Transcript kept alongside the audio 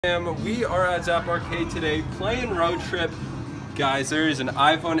We are at Zap Arcade today playing Road Trip. Guys, there is an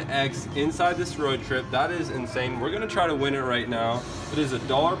iPhone X inside this Road Trip. That is insane. We're gonna try to win it right now. It is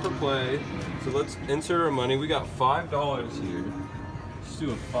 $1 per play. So let's insert our money. We got $5 here. Let's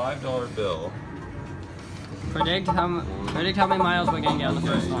do a $5 bill. Predict how many miles we're gonna get on the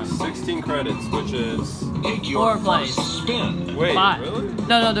first one. 16 credits, which is 4 plays. Spin. Wait, 5. Really?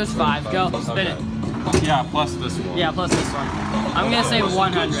 No, there's 5. Go, spin it. Yeah, plus this one. Yeah, plus this one. I'm gonna say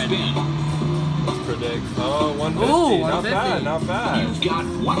 100. Let's predict. Oh, 150. Ooh, 150. 150. Not bad. You've got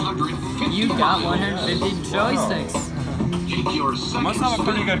 150. You've got 150 joysticks. I must have a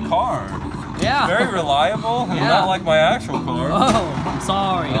pretty good car. Yeah. Very reliable, and not like my actual car. Oh, I'm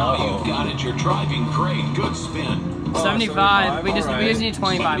sorry. Now you've got it. You're driving great. Good spin. 75. We just need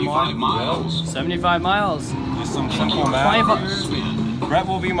 25 more. 75 miles. 75 miles. Just some simple math. 25. Brett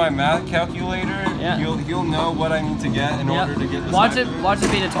will be my math calculator. Yeah. He'll know what I need to get in order to get this. Watch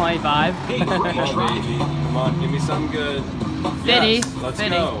it be to 25. Come on, give me something good. 50. Yes, let's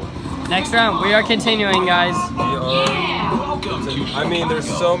 50. go. Next round, we are continuing, guys. I mean, there's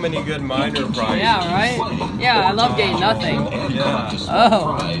so many good minor prizes. Yeah, right? Yeah, I love getting nothing. Yeah.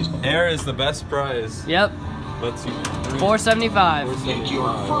 Oh. Air is the best prize. Yep. Let's see. 475.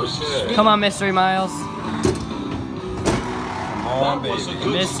 475. Come on, Mystery Miles. Come on,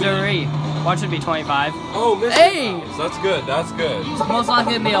 baby. Mystery. Watch it be 25. Oh, Mystery. Hey! Miles. That's good. That's good. It's most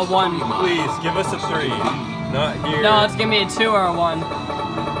likely to be a 1. Please, give us a 3. Not here. No, it's gonna be a 2 or a 1.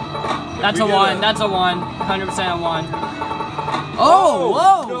 That's a 1. That's a 1. 100% a 1. Oh,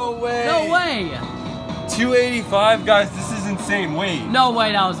 whoa! No way! No way! 285, guys. This is insane. Wait. No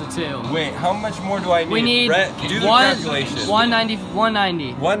way, that was a 2. Wait, how much more do I need? We need Brett, do the calculation.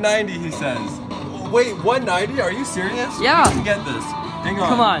 190. 190, he says. Wait, 190? Are you serious? Yeah. We can get this. Hang on.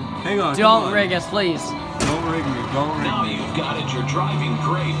 Come on. Hang on. Don't rig us, please. Don't rig me. Don't rig Now me. you've got it. You're driving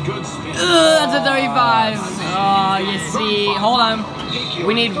great. Good spin. That's a 35. Oh, you see. Hold on.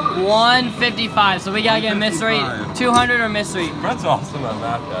 We need 155, so we gotta get a mystery. 200 or mystery. Brett's awesome at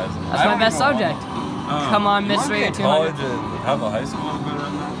math, guys. That's my best subject. Come on, mystery or 200. College and have a high school better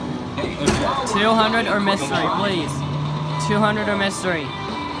at math? Okay. 200 or mystery, please. 200 or mystery.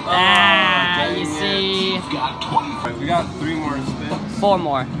 You see. Right, we got 3 more spins. 4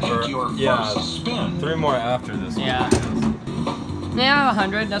 more. Yeah, 3 more after this one. Yeah. Yeah,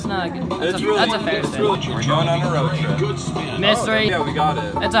 100. That's not a good. That's a fair spin. We're going on a road trip. Mystery. Oh, yeah, we got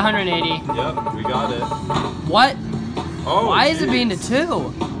it. It's 180. Yep, we got it. What? Oh, why is it being to 2?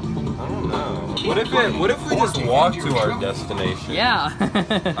 I don't know. What if we just walk to our destination? Yeah.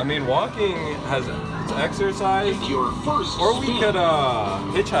 I mean, walking has its exercise. Or we could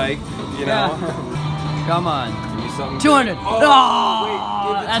hitchhike, you know. Yeah. Come on. 200. 200.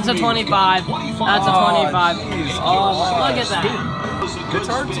 Oh, that's a 25. That's a 25. Geez, Oh, look at that. It's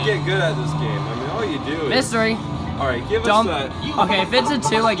hard to get good at this game. I mean, all you do is... Mystery. Alright, give Dump. us that. Okay, if it's a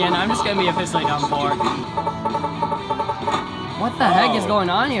 2 again, I'm just going to be officially done for. What the heck is going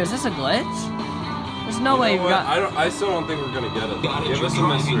on here? Is this a glitch? There's no way we've got... I still don't think we're going to get it. Give us a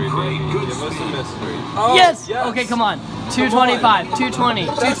mystery, baby. Give us a mystery. Oh, yes! Okay, come on. 225, 220,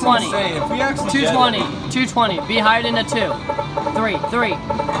 220, 220, 220. Be higher than a 2. 3,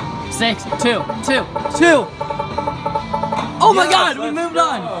 6, 2, 2, 2. Oh my God, we moved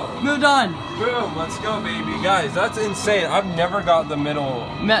on. Moved on. Boom, let's go, baby. Guys, that's insane. I've never got the middle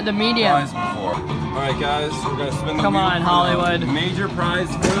medium prize before. Alright, guys, we're going to spin the Come wheel on, Hollywood. Major prize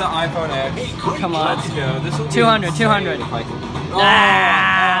for the iPhone X. Come on. Let's go. This will be 200, 200. if I can...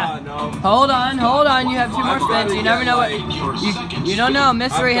 No. Hold on. You have 2 more spins. You never know what. You don't know.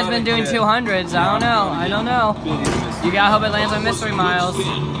 Mystery has been doing 200s. I don't know. You gotta hope it lands on Mystery Miles.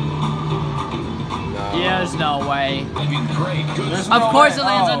 Yeah, there's no way. Of course it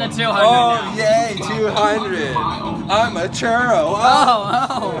lands on the 200 Oh, now. yay, 200. I'm a churro.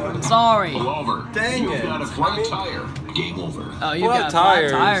 Oh, sorry. Dang it. Got a flat tire. Game over. Oh, you got a flat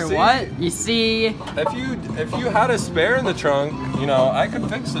tire. See? What? You see? If you had a spare in the trunk, you know, I could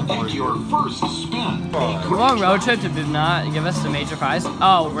fix it for you. Your first spin. You want road trip to do not give us the major prize?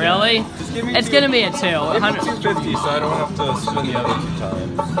 Oh, really? Just give me It's gonna be a 2. Give me 250 so I don't have to spin the other 2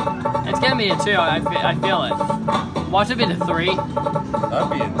 times. It's gonna be a 2. I feel it. Watch it be the 3. That'd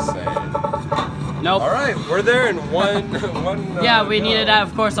be insane. Nope. All right, we're there in one. Yeah, we needed that,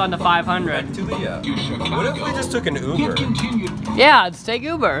 of course, on the 500. To the What if we just took an Uber? Yeah, let's take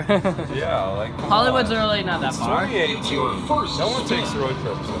Uber. Yeah, like Hollywood's really not that far. 2018. No one takes road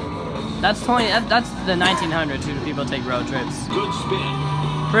trips anymore. That's That's the 1900s who people take road trips. Good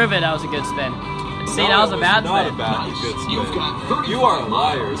spin. Prove it. That was a good spin. See, that was a bad spin. Not a bad good spin. You are a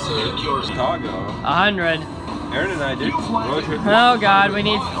liar, sir. Chicago. 100. Aaron and I did road trip. Oh God, we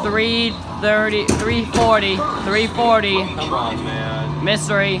need 330, 340, 340. Come on, man.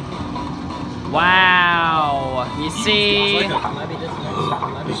 Mystery. Wow. You see?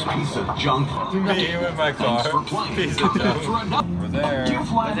 This piece of junk. Me with my car. Piece of junk. We're there.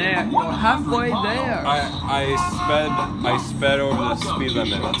 We're there. You're halfway there. I sped over the speed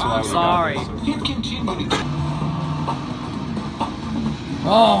limit. That's why we Sorry. got this.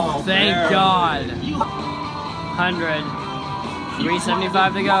 Oh, thank there. God. 100.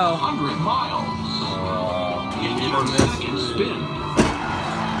 375 to go. 100 miles. We need a Second mystery. spin.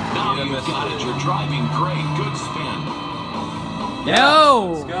 Now you've got it. You're driving great. Good spin. Let's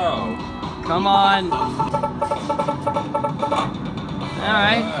Yo! go. Come on.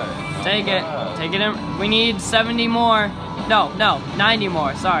 Alright. Take it. Take it in. We need 70 more. No, 90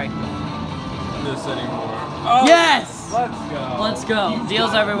 more. Sorry. This anymore. Oh, Yes! Let's go. Let's go.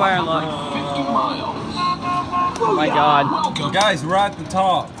 Deals everywhere, look. 50 miles. Oh my God. Welcome. Guys, we're at the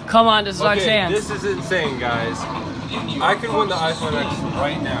top. Come on, this is our Okay, chance. this is insane, guys. I can win the iPhone X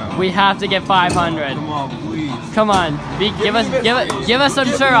right now. We have to get 500. Come on, please. Come on. Give us some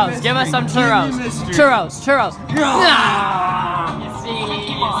churros. Give us some churros. Churros. Nah. You see.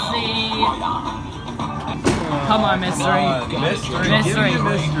 Come on, mystery. Mystery.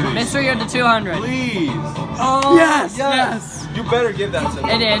 Mystery or the 200. Please. Oh, yes. You better give that to me.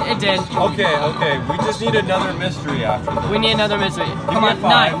 It did. Okay. We just need another mystery after this. We need another mystery. Come me a on,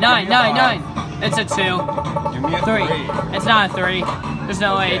 five. nine. Give me a five. It's a 2. Give me a 3. 3. It's not a 3. There's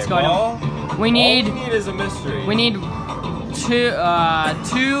no way it's going well, to. We need. All we need is a mystery. We need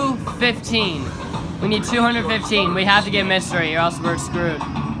 215. We need 215. We have to get mystery, or else we're screwed.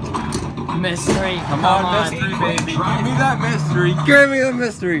 Mystery. Come on, mystery, baby. Give me that mystery. Give me the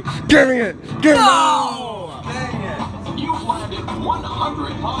mystery. Give me it. Give me No! Dang it. You've landed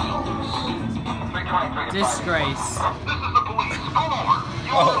 100 miles. Disgrace.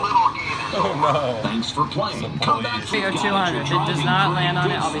 Oh no. Thanks for playing. Come back. 3 or 200. If it does not land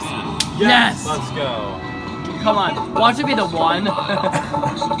on it, I'll be sad. Yes. Yes! Let's go. Come on. Watch it be the 1.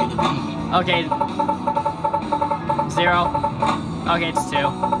 Okay. 0. Okay, it's 2.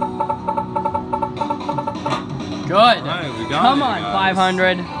 Good. Alright, we got Come it, on, guys.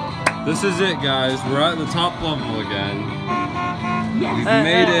 500. This is it, guys. We're at the top level again. We've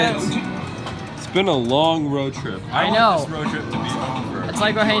made it. It's been a long road trip. I want know. this road trip to be over. It's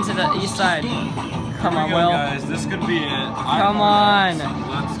like we're heading to the east side. Come Here on, we go, Will. guys. This could be it. Come on.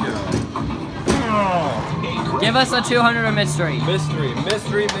 Let's go. Give us a 200 or mystery. Mystery.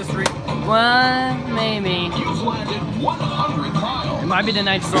 Well, maybe. You've landed 100 miles. It might be the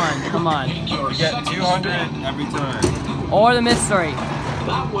next one. Come on. We get 200 every time. Or the mystery.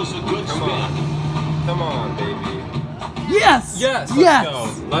 That was a good spin. Come on, baby. Yes! Yes.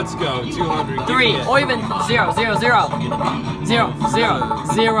 Let's go. 200. Give 3 me it. or even 0. 0.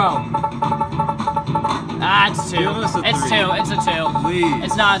 Ah, it's 2. Give us a It's 3. 2. It's a 2. Please.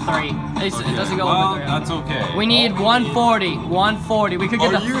 It's not a 3. It doesn't go well, over 3. that's okay. We need 140. 140. We could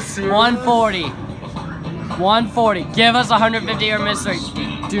get Are the you serious? 140. 140. Give us 150 or mystery.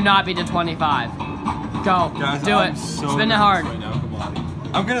 Do not be the 25. Go. Guys, Do I'm it. so Spin it nervous hard. Right now. Come on.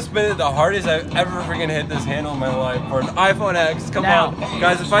 I'm gonna spin it the hardest I've ever freaking hit this handle in my life for an iPhone X. Come Now. on,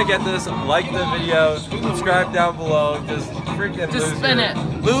 guys! If I get this, like the video, subscribe down below. Just freaking Just spin it.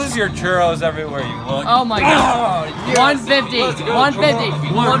 Lose your churros everywhere you look. Oh my God. Oh, yes. 150. Let's go.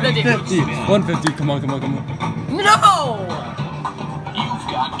 150. 150. 150. Come on. No! You've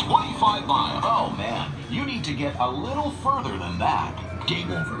got 25 miles. Oh man, you need to get a little further than that. Game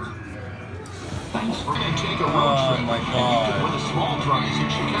over. Thanks for take a road Oh trip. my And you God. can win a small prize in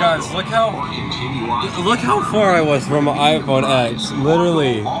Chicago. Guys, look how Or continue on far I was from an iPhone X.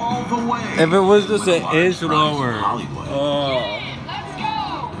 Literally, all the way. if it was just an inch Prize in lower. Hollywood. Oh.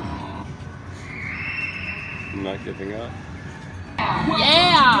 I'm not giving up.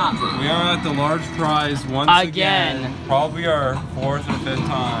 Yeah! We are at the large prize once Again. Probably our 4th or 5th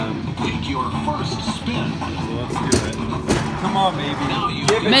time. Take your first spin. So let's do it. Come on, baby.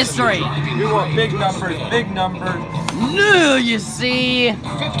 Give it Mystery. to me. We want big numbers. No, you see?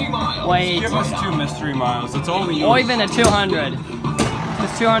 50 miles. Wait. Give us 2 mystery miles. That's all we need. Or even a 200.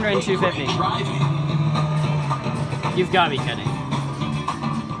 It's 200 and 250. Driving. You've got to be kidding.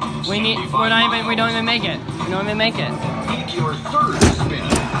 We don't even make it. We don't even make it. Take your third spin.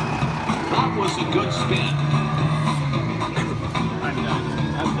 That was a good spin.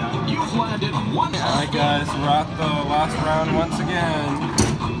 I'm done. You've landed one. Alright, guys. We're at the last round once again.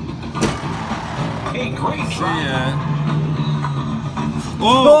 A great See try. ya.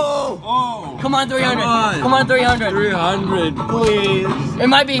 Oh! Oh! Come on, 300. Come on. Come on, 300. 300, please. It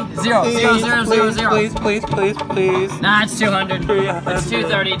might be 0, 0, 0, 0, 0. Please, please, please, please. Nah, it's 200. 300. It's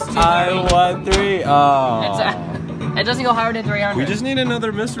 230. It's 230. I want 3. Oh. It doesn't go higher than 300. We just need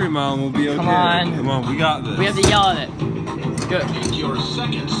another mystery mile and we'll be okay. Come on. Come on, we got this. We have to yell at it. Good. Take your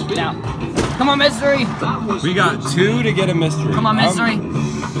second spin. Now. Come on, mystery. We got 2 to get a mystery. Come on, mystery.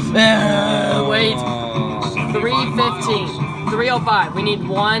 Wait. 315. 305. We need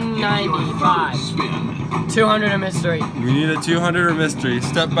 195. 200 a mystery. We need a 200 or mystery.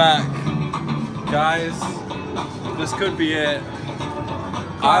 Step back. Guys, this could be it.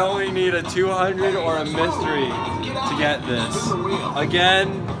 I only need a 200 or a mystery to get this.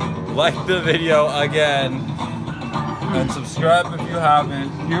 Again, like the video again. And subscribe if you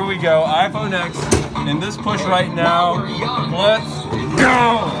haven't. Here we go, iPhone X in this push right now. Let's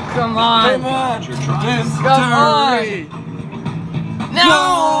go! Come on! Come on! Mystery! Come on! No!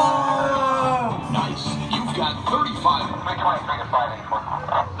 Nice. You've got 35.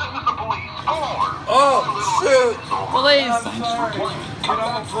 This is the police. Pull over. Oh, shoot! Please! Get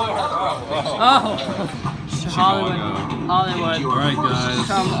on the floor. Oh, Oh! Hollywood. Alright, guys.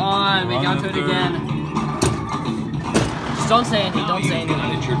 Come on, we got to it again. Just don't say anything, don't say anything.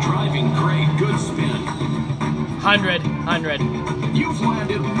 That you're driving great. Good spin. 100, 100. You've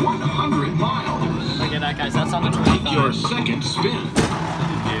landed 100 miles. Look at that, guys. That's on the Take your 25. second spin.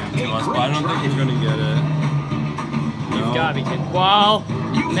 To us, but I don't think he's gonna get it. You've gotta be kidding. Whoa!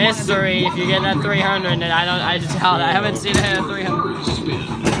 Mystery. If you get that 300, then I just doubt. I haven't seen it hit a 300.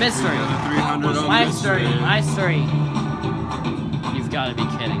 Mystery. 300 on Mystery. Mystery. You've gotta be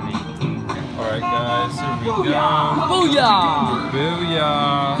kidding me. Alright, guys, here we go. Booyah!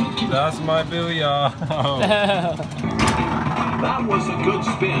 Booyah! That's my booyah. That was a good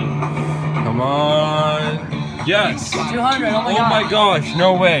spin. Come on. Yes. 200. Oh my Oh god. my gosh,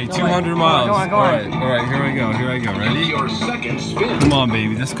 no way. 200 miles. Go on. Alright, here we go. Here I go. Take Ready? your second spin. Come on,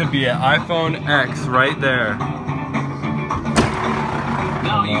 baby. This could be an iPhone X right there.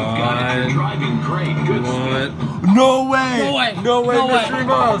 Now you've got it. You're driving great. Good spin. What? No way! No way. No way, No way. mystery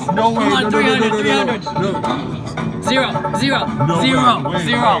miles! No way! Come on, no, 300, no, 300. No. 0, 0, No 0, way.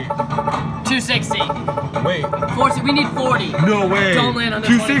 0. 260. Wait. 40. We need 40. No way. Don't land on the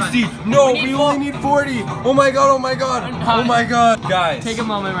 260. 25. No, We need we only need 40. Oh my god, oh my god. Oh my god. Guys. Take a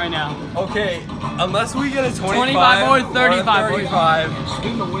moment right now. Okay, unless we get a 25 or 35. 35,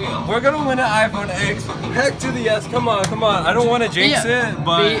 Spin the wheel. we're gonna win an iPhone X. Heck to the yes. Come on, come on. I don't want to jinx it, Be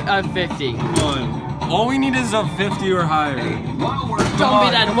but a 50. come on. All we need is a 50 or higher. While we're Don't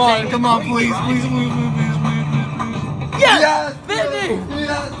be that Come on, thing. come on, please, please, please, please, please, please. Yes! 50!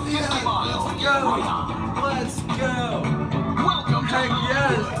 Yes, yes, let's go. Let's go. welcome to Heck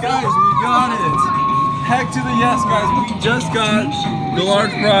yes, guys, we got it. Heck to the yes, guys. We just got the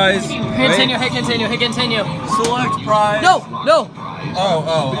large prize. Continue, hit continue, hit continue. Select prize. No, no.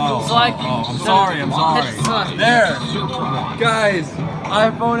 Oh. Select. Oh, I'm sorry, I'm sorry. Hit select. There. Guys,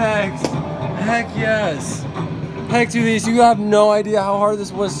 iPhone X. Heck yes. Heck to these. You have no idea how hard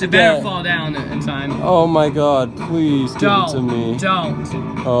this was to It better get. fall down in time. Oh my god, please give it to me. Don't.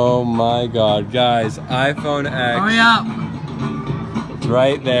 Oh my god, guys, iPhone X. Hurry up. It's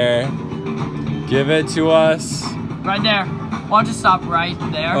right there. Give it to us. Right there. Why don't you stop right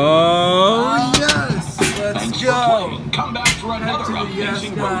there? Oh, yes! Let's Thanks for go! playing. Come back for Heck another to the yes,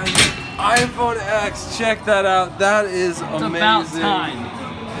 amazing road guys. trip. iPhone X, check that out. That is It's amazing. about time.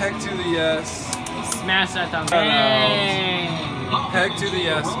 Heck to the yes. Smash that thumb. Hello. Hey. Heck to the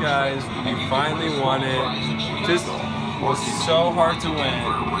yes, guys. We finally won it. Just was so hard to win.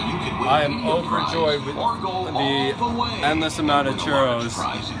 I am overjoyed with the endless amount of churros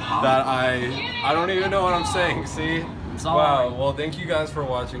that I don't even know what I'm saying. See? Wow. Well, thank you guys for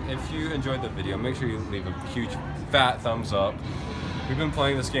watching. If you enjoyed the video, make sure you leave a huge fat thumbs up. We've been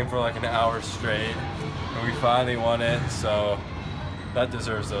playing this game for like an hour straight, and we finally won it. So that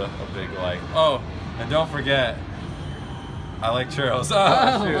deserves a big like. Oh, and don't forget, I like churros.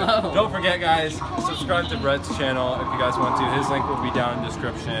 Oh, shoot. Don't forget, guys, subscribe to Brett's channel if you guys want to. His link will be down in the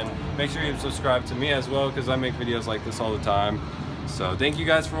description. Make sure you subscribe to me as well, because I make videos like this all the time. So thank you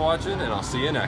guys for watching, and I'll see you next time.